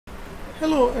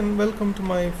Hello and welcome to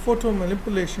my photo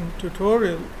manipulation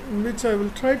tutorial, in which I will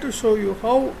try to show you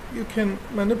how you can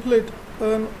manipulate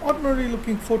an ordinary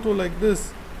looking photo like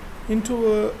this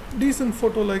into a decent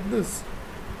photo like this.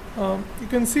 You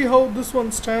can see how this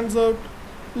one stands out,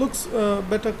 looks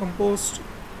better composed,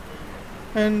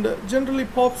 and generally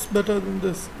pops better than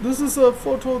this. This is a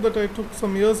photo that I took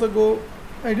some years ago.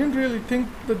 I didn't really think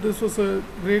that this was a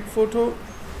great photo.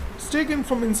 It's taken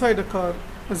from inside a car,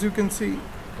 as you can see.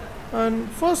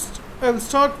 And first I'll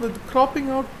start with cropping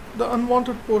out the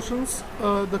unwanted portions.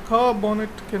 The car bonnet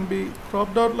can be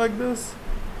cropped out like this.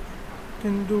 You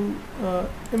can do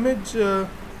image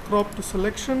crop to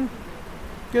selection.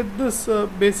 Get this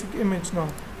basic image now.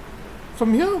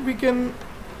 From here we can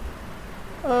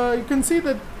you can see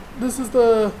that this is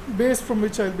the base from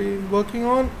which I'll be working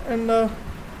on, and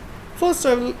first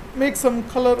I will make some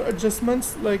color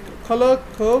adjustments like color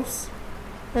curves.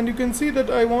 And you can see that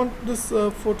I want this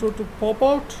photo to pop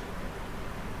out,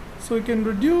 so you can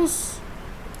reduce,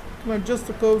 adjust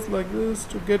the curves like this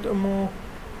to get a more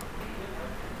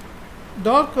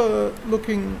darker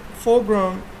looking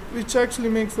foreground, which actually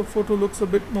makes the photo looks a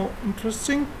bit more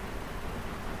interesting. You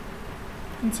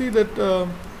can see that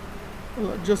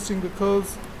adjusting the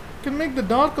curves can make the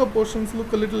darker portions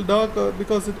look a little darker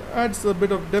because it adds a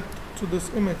bit of depth to this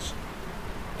image.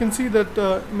 You can see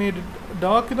that made it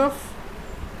dark enough.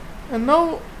 And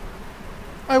now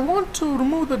I want to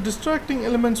remove the distracting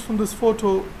elements from this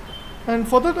photo, and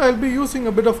for that I'll be using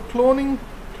a bit of cloning.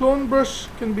 Clone brush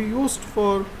can be used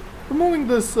for removing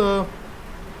this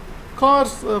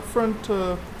car's front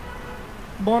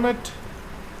bonnet.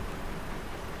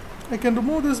 I can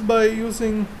remove this by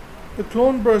using the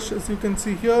clone brush, as you can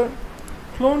see here.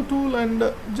 Clone tool,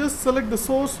 and just select the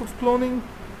source of cloning,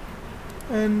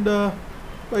 and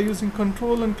by using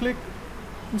control and click,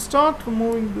 and start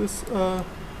removing this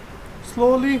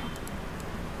slowly.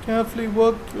 Carefully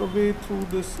work your way through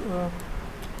this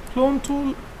clone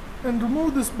tool and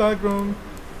remove this background,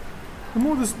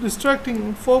 remove this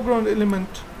distracting foreground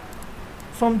element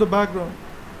from the background.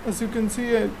 As you can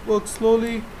see, I work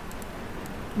slowly.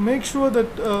 Make sure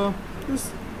that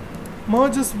this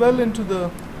merges well into the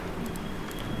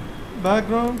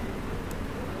background.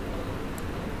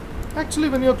 Actually,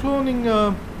 when you're cloning,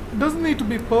 it doesn't need to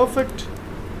be perfect.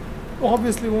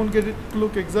 Obviously won't get it to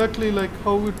look exactly like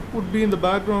how it would be in the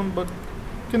background, but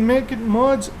can make it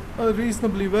merge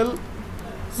reasonably well.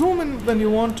 Zoom in when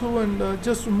you want to, and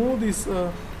just remove these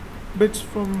bits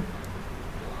from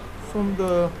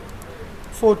the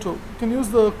photo. You can use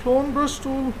the clone brush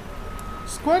tool.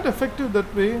 It's quite effective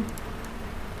that way,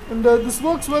 and this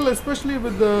works well especially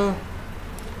with the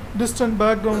distant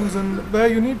backgrounds and where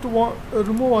you need to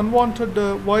remove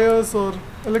unwanted wires or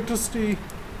electricity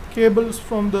cables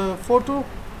from the photo.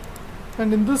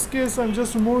 And in this case I'm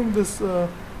just removing this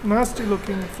nasty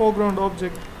looking foreground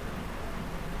object,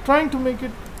 trying to make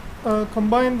it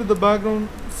combine with the background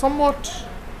somewhat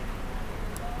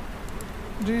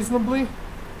reasonably.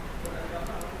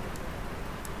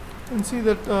 And see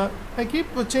that I keep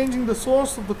changing the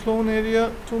source of the clone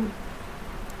area to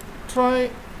try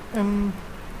and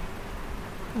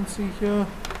see here,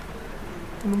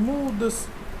 remove this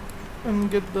and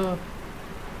get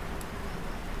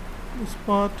this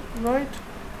part right.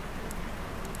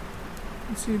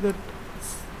 You see that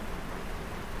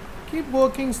keep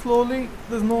working slowly,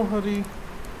 there's no hurry.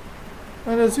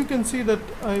 And as you can see that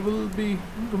I will be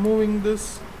removing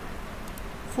this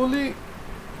fully,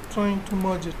 trying to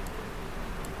merge it.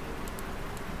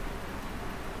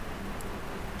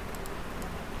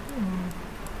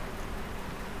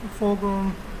 The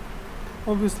foreground,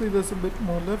 obviously there's a bit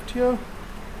more left here.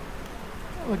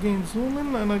 Again zoom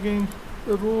in, and again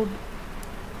the road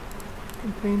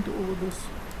can paint over this.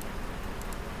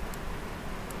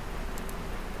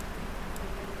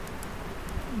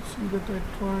 You see that I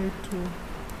try to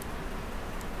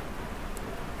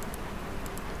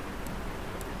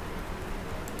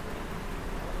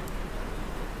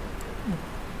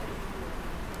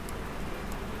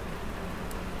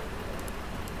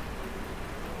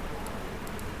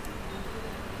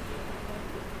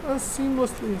as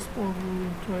seamlessly as possible.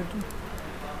 Try to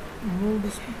remove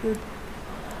this bit,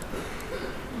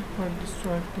 quite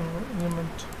distracting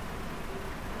element.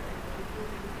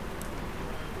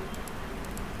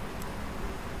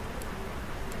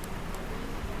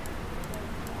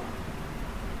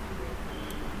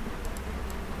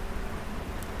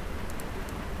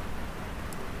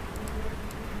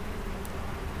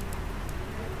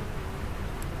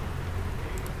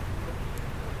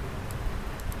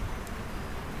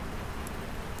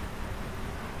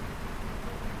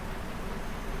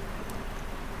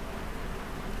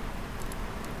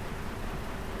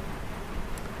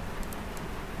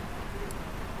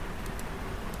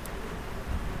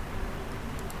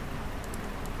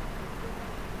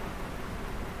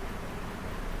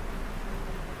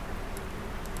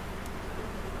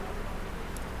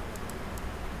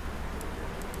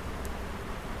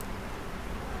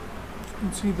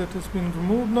 can see that has been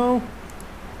removed now.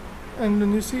 And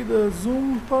when you see the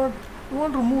zoom part, you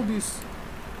want to remove these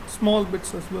small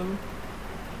bits as well.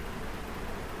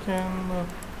 Can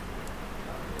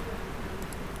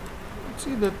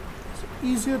see that it's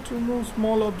easier to remove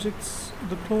small objects with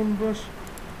the clone brush.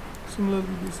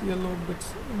 Similarly, these yellow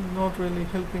bits are not really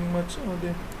helping much, are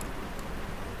they?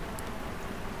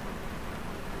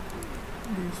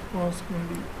 These parts can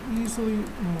be easily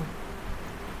removed.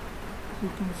 You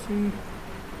can see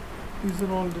these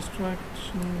are all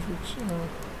distractions which I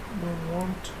don't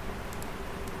want.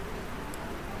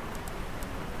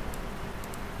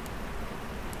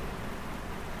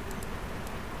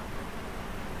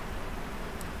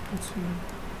 Let's see.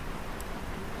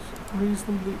 It's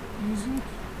reasonably easy to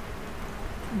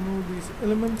remove these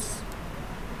elements.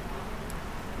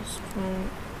 Let's try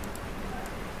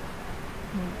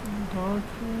make it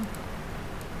darker.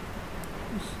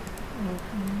 Just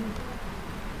open it.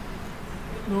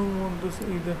 Don't want this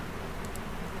either.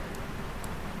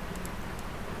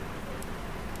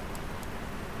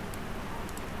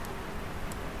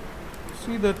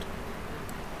 See that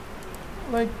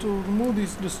I like to remove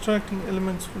these distracting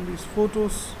elements from these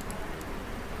photos.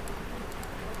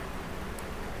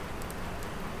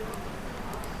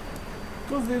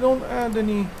 Because they don't add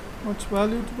any much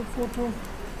value to the photo.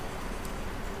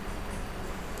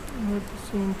 And at the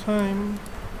same time,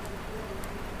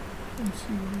 you can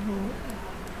see how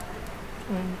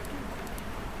trying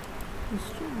to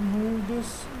just remove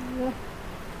this. Yeah, you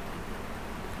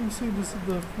can see this is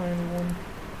the final one.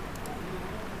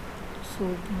 So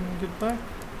we can get back.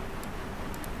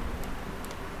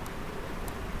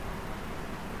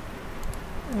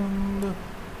 And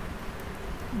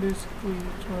basically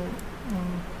try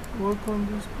and work on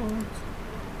these parts.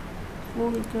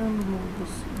 Slowly can remove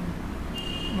this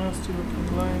nasty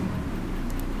looking line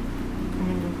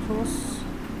coming across.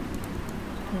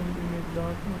 Can be made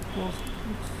darker, of course.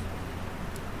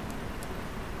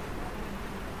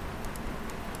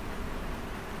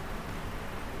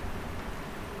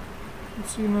 You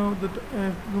see now that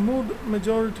I've removed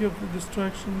majority of the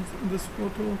distractions in this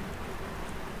photo.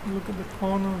 Look at the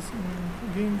corners,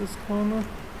 and again this corner.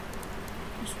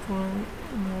 Just try and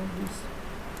add these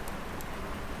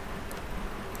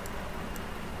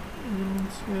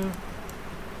elements here.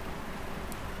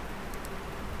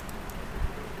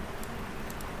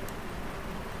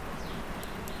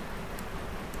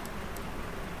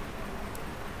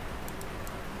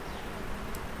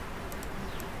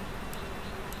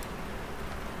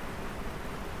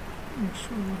 Make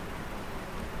sure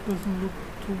it doesn't look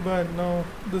too bad. Now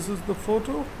this is the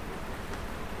photo,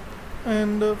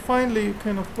 and finally you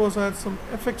can of course add some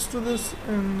effects to this,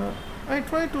 and I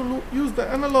try to use the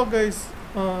analogize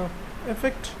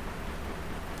effect,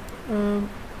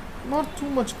 not too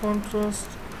much contrast,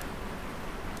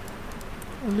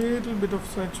 a little bit of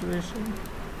saturation,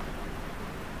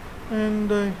 and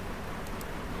you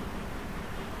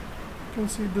can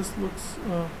see this looks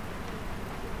you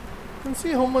can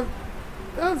see how much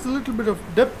adds a little bit of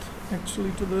depth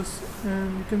actually to this,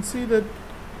 and you can see that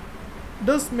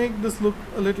does make this look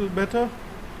a little better.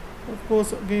 Of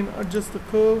course, again adjust the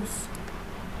curves,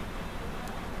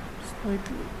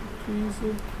 slightly increase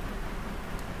it.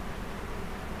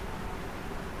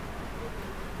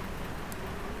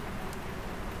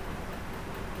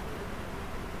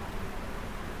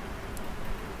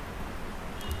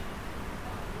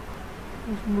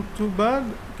 Doesn't look too bad.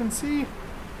 You can see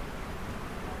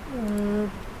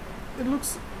it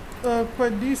looks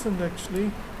quite decent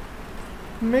actually.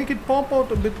 Make it pop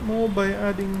out a bit more by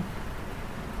adding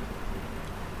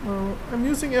I'm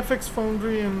using FX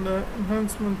Foundry and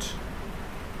enhancement,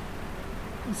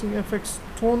 using FX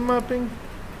tone mapping.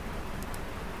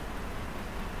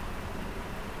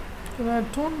 You can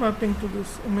add tone mapping to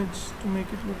this image to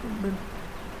make it look a bit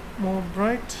more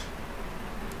bright.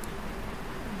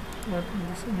 Mapping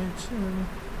this image, and you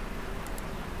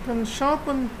can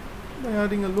sharpen by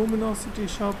adding a luminosity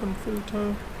sharpen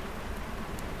filter.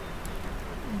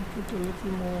 Make it a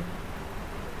little more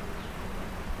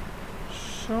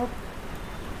sharp.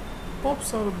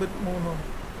 Pops out a bit more now.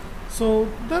 So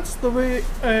that's the way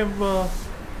I've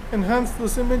enhanced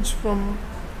this image from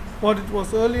what it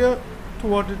was earlier to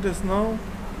what it is now.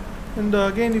 And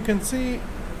again, you can see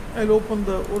I'll open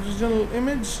the original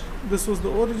image. This was the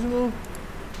original.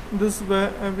 This is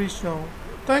where I've reached now.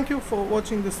 Thank you for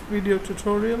watching this video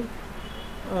tutorial.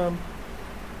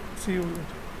 See you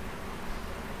later.